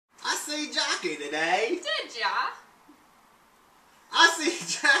see Jackie today. Did ya? I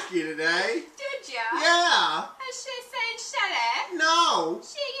see Jackie today. Did ya? Yeah. Has she seen Shelly? No.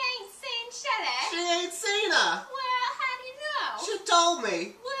 She ain't seen Shelly. She ain't seen her. Well, how do you know? She told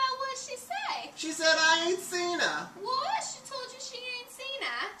me. Well, what'd she say? She said I ain't seen her. What? She told you she ain't seen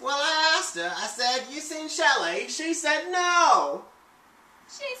her? Well, I asked her. I said, you seen Shelly? She said no.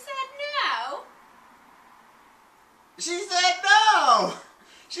 She said no. She said no.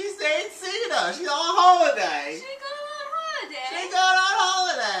 She ain't seen her. She's on holiday. She going on holiday? She going on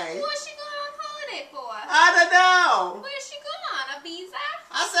holiday. What's she going on holiday for? I don't know. Where's she going? Ibiza?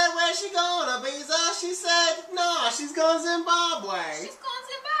 I said, where's she going, Ibiza? She said, no, she's going to Zimbabwe. She's going to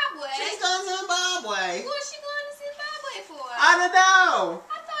Zimbabwe? She's going to Zimbabwe. What's she going to Zimbabwe for? I don't know.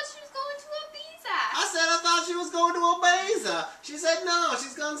 I thought she was going to Ibiza. I said, I thought she was going to Ibiza. She said, no,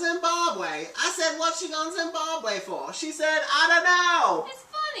 she's going to Zimbabwe. I said, what's she going to Zimbabwe for? She said, I don't know. It's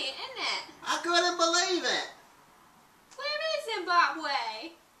funny, isn't it? I couldn't believe it. Where is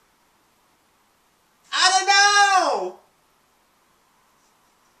Zimbabwe? I don't know.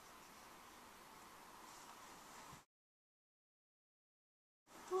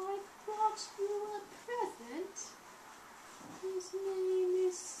 I brought you a present. His name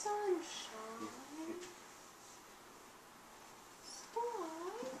is Sunshine.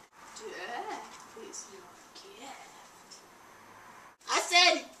 Spike. Death is your gift. I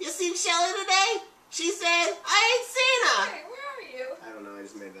said, you seen Shelly today? She said, I ain't seen her. Hey, where are you? I don't know, I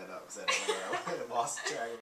just made that up because I don't know. I lost track.